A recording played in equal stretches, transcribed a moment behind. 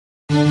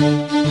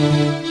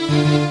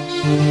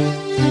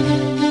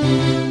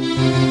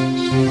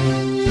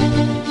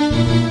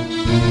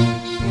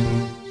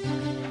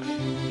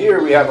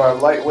Here we have our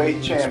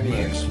lightweight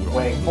champions,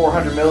 weighing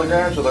 400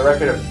 milligrams with a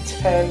record of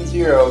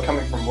 10-0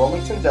 coming from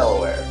Wilmington,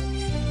 Delaware.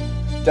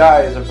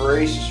 Dai is a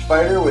voracious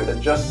fighter with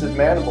adjusted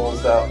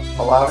mandibles that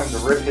allow him to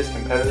rip his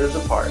competitors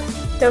apart.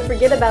 Don't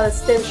forget about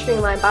his thin,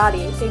 streamlined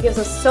body. It gives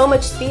us so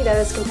much speed that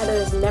his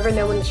competitors never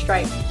know when to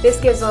strike. This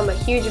gives them a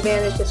huge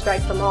advantage to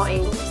strike from all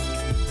angles.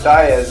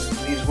 Dai has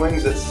these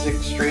wings that stick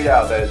straight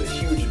out. That is a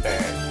huge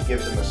advantage. It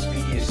gives him a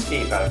speedy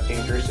escape out of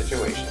dangerous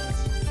situations.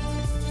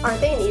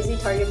 Aren't they an easy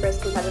target for his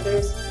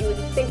competitors? You would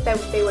think that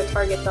they would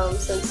target them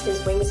since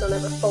his wings don't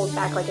ever fold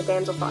back like a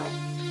damselfly.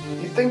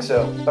 You'd think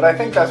so, but I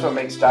think that's what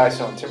makes Dai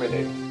so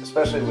intimidating,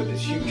 especially with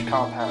his huge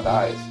compound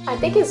eyes. I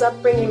think his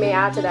upbringing may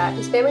add to that.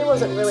 His family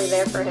wasn't really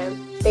there for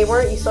him. They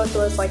weren't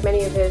eusocialists like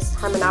many of his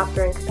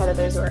hymenopteran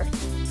competitors were.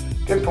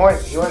 Good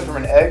point. He went from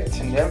an egg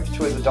to nymph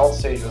to his adult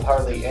stage with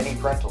hardly any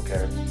parental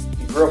care.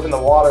 He grew up in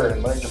the water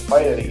and learned to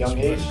fight at a young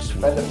age to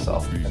defend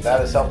himself, and that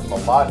has helped him a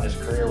lot in his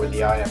career with the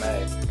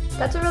IMA.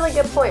 That's a really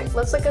good point.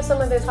 Let's look at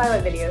some of his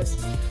highlight videos.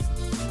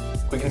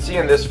 We can see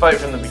in this fight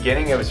from the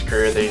beginning of his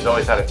career that he's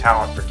always had a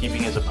talent for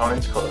keeping his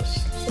opponents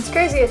close. It's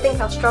crazy to think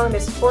how strong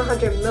this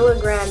 400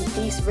 milligram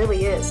beast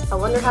really is. I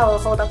wonder how he'll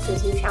hold up to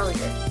his new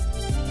challenger.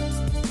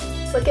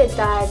 Look at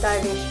Dai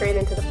diving straight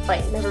into the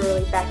fight, never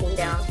really backing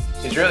down.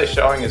 He's really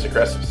showing his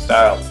aggressive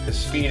style. His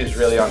speed is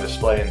really on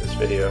display in this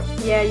video.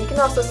 Yeah, you can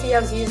also see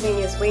how he's using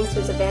his wings to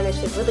his advantage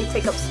to really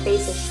take up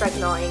space and strike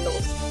in all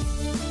angles.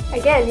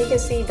 Again, you can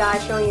see Dai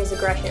showing his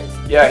aggression.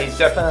 Yeah, he's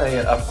definitely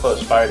an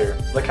up-close fighter.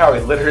 Look how he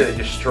literally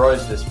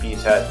destroys this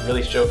beast's head,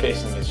 really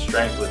showcasing his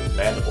strength with his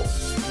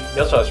mandibles.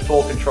 He also has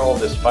full control of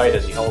this fight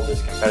as he holds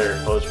his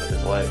competitor close with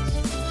his legs.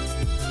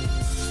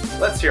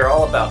 Let's hear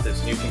all about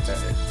this new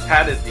contender.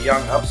 Pat is the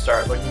young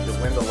upstart looking to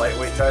win the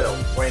lightweight title.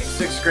 Weighing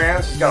 6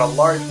 grams, he's got a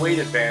large weight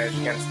advantage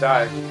against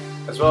Dai,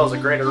 as well as a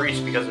greater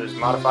reach because of his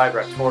modified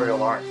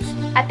raptorial arms.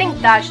 I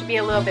think Dai should be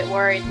a little bit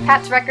worried.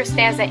 Pat's record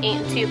stands at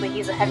 8-2, but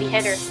he's a heavy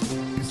hitter.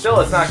 Still,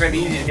 it's not going to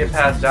be easy to get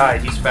past Dai.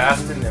 He's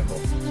fast and nimble.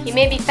 He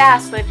may be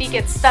fast, but if he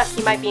gets stuck,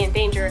 he might be in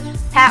danger.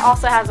 Pat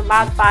also has a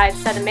modified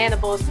set of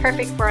mandibles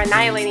perfect for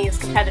annihilating his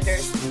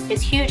competitors.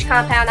 His huge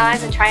compound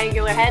eyes and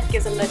triangular head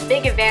gives him a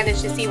big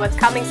advantage to see what's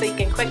coming so he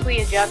can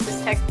quickly adjust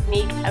his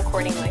technique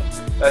accordingly.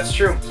 That's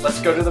true. Let's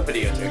go to the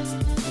videotape.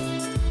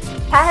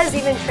 Pat has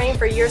even trained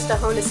for years to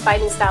hone his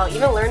fighting style,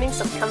 even learning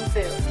some Kung Fu.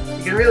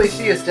 You can really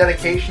see his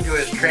dedication to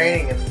his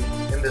training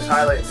in this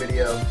highlight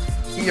video.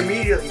 He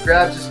immediately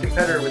grabs his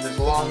competitor with his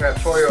long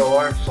raptorial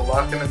arms to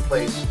lock him in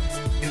place.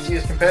 You can see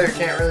his competitor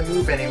can't really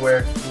move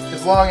anywhere.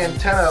 His long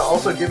antenna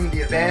also give him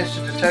the advantage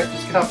to detect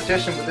his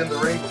competition within the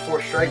ring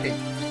before striking,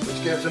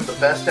 which gives him the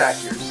best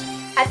accuracy.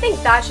 I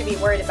think Dai should be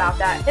worried about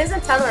that. His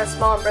antennae are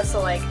small and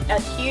bristle-like, a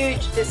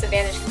huge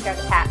disadvantage compared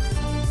to Pat.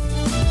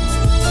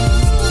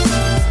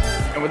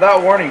 And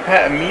without warning,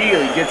 Pat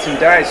immediately gets in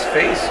Dai's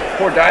face.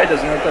 Poor Dai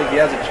doesn't look like he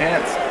has a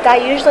chance. Dai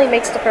usually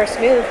makes the first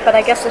move, but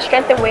I guess the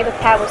strength and weight of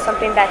Pat was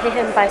something that hit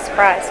him by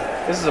surprise.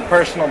 This is a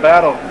personal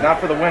battle, not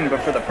for the win,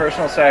 but for the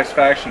personal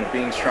satisfaction of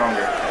being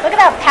stronger. Look at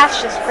how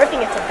Pat's just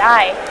ripping it to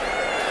Dai.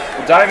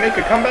 Will Dai make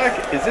a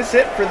comeback? Is this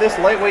it for this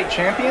lightweight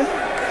champion?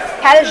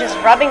 Pat is just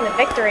rubbing the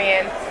victory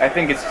in. I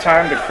think it's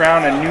time to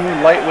crown a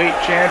new lightweight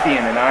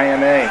champion in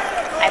IMA.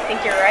 I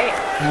think you're right.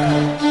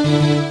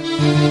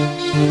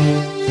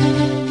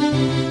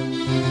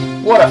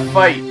 What a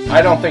fight!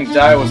 I don't think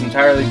Dai was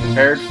entirely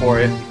prepared for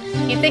it.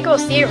 You think we'll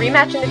see a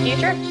rematch in the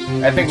future?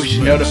 I think we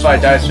should notify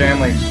Dai's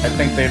family. I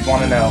think they'd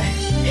want to know.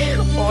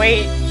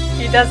 Wait,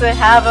 he doesn't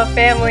have a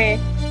family.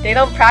 They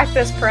don't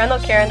practice parental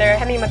care in their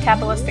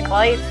hemi-metabolistic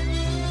life.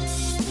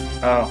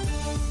 Oh,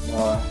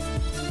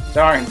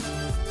 darn.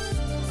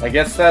 I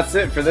guess that's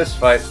it for this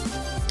fight.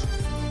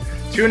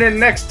 Tune in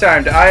next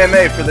time to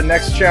IMA for the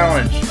next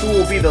challenge. Who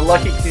will be the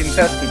lucky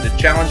contestant to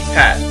challenge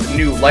Pat, the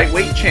new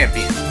lightweight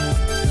champion?